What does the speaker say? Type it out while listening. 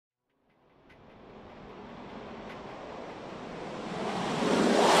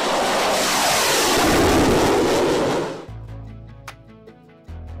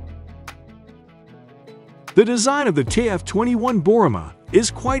The design of the KF-21 Boramae is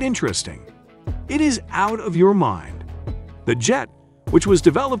quite interesting. It is out of your mind. The jet, which was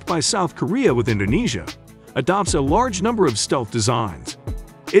developed by South Korea with Indonesia, adopts a large number of stealth designs.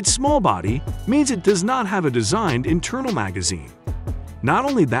 Its small body means it does not have a designed internal magazine. Not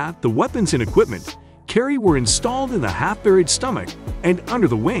only that, the weapons and equipment carried were installed in the half-buried stomach and under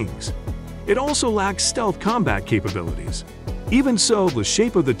the wings. It also lacks stealth combat capabilities. Even so, the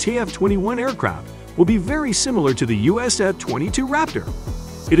shape of the KF-21 aircraft will be very similar to the US F-22 Raptor.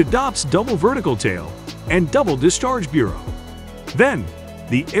 It adopts double vertical tail and double discharge bureau. Then,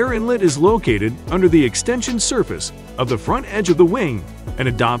 the air inlet is located under the extension surface of the front edge of the wing and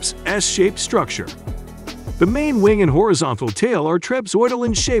adopts S-shaped structure. The main wing and horizontal tail are trapezoidal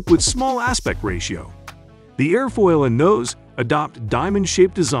in shape with small aspect ratio. The airfoil and nose adopt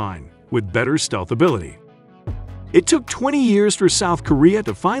diamond-shaped design with better stealth ability. It took 20 years for South Korea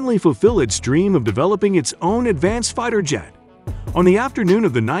to finally fulfill its dream of developing its own advanced fighter jet. On the afternoon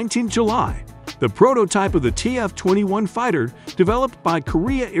of the 19th July, the prototype of the KF-21 fighter, developed by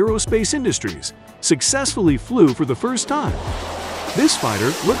Korea Aerospace Industries, successfully flew for the first time. This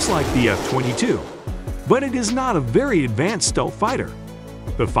fighter looks like the F-22, but it is not a very advanced stealth fighter.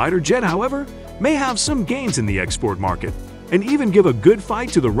 The fighter jet, however, may have some gains in the export market and even give a good fight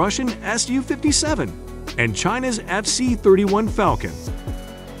to the Russian Su-57 and China's FC-31 Falcon.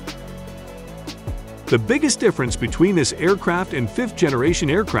 The biggest difference between this aircraft and fifth-generation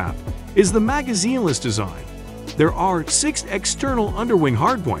aircraft is the magazine-less design. There are 6 external underwing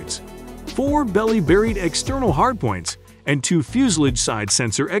hardpoints, 4 belly-buried external hardpoints, and 2 fuselage side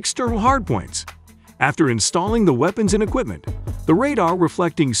sensor external hardpoints. After installing the weapons and equipment, the radar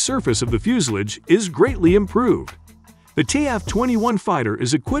reflecting surface of the fuselage is greatly improved. The KF-21 fighter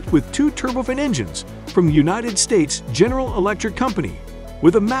is equipped with 2 turbofan engines from the United States General Electric Company,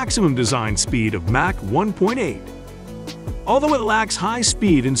 with a maximum design speed of Mach 1.8. Although it lacks high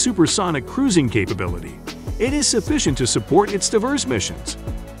speed and supersonic cruising capability, it is sufficient to support its diverse missions.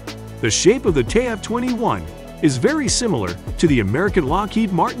 The shape of the KF-21 is very similar to the American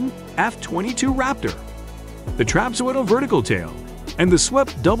Lockheed Martin F-22 Raptor. The trapezoidal vertical tail and the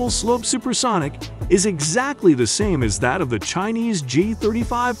swept double-slope supersonic is exactly the same as that of the Chinese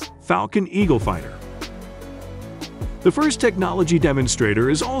G-35 Falcon Eagle fighter. The first technology demonstrator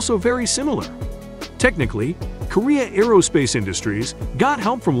is also very similar. Technically, Korea Aerospace Industries got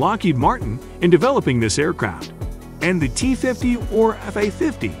help from Lockheed Martin in developing this aircraft, and the T-50 or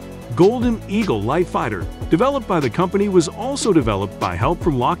FA-50 Golden Eagle light fighter developed by the company was also developed by help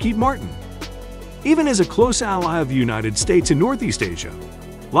from Lockheed Martin. Even as a close ally of the United States in Northeast Asia,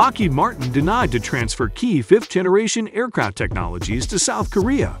 Lockheed Martin denied to transfer key fifth-generation aircraft technologies to South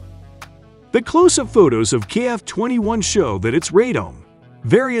Korea. The close-up photos of KF-21 show that its radome,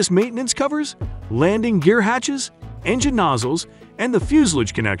 various maintenance covers, landing gear hatches, engine nozzles, and the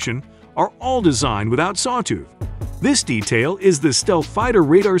fuselage connection are all designed without sawtooth. This detail is the stealth fighter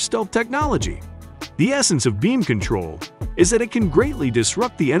radar stealth technology. The essence of beam control is that it can greatly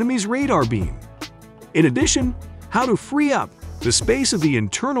disrupt the enemy's radar beam. In addition, how to free up the space of the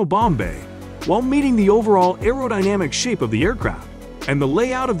internal bomb bay while meeting the overall aerodynamic shape of the aircraft and the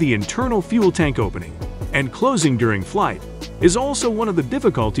layout of the internal fuel tank opening and closing during flight is also one of the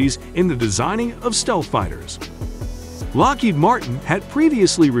difficulties in the designing of stealth fighters. Lockheed Martin had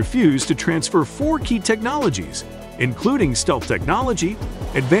previously refused to transfer 4 key technologies, including stealth technology,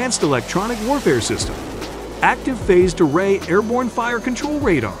 advanced electronic warfare system, active phased array airborne fire control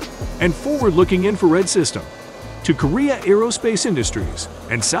radar, and forward-looking infrared system, to Korea Aerospace Industries,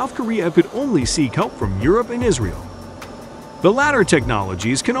 and South Korea could only seek help from Europe and Israel. The latter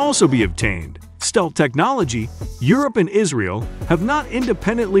technologies can also be obtained. Stealth technology, Europe and Israel have not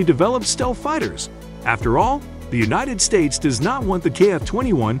independently developed stealth fighters. After all, the United States does not want the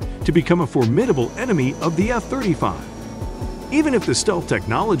KF-21 to become a formidable enemy of the F-35. Even if the stealth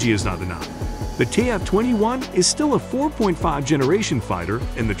technology is not enough, the KF-21 is still a 4.5 generation fighter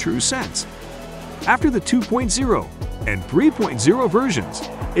in the true sense. After the 2.0 and 3.0 versions,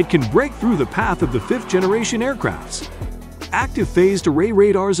 it can break through the path of the 5th generation aircrafts. Active phased array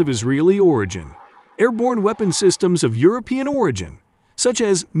radars of Israeli origin, airborne weapon systems of European origin, such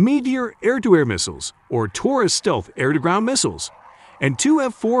as Meteor air-to-air missiles or Taurus stealth air-to-ground missiles, and 2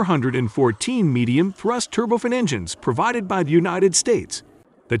 F-414 medium-thrust turbofan engines provided by the United States.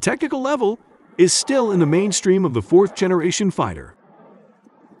 The technical level is still in the mainstream of the 4th generation fighter.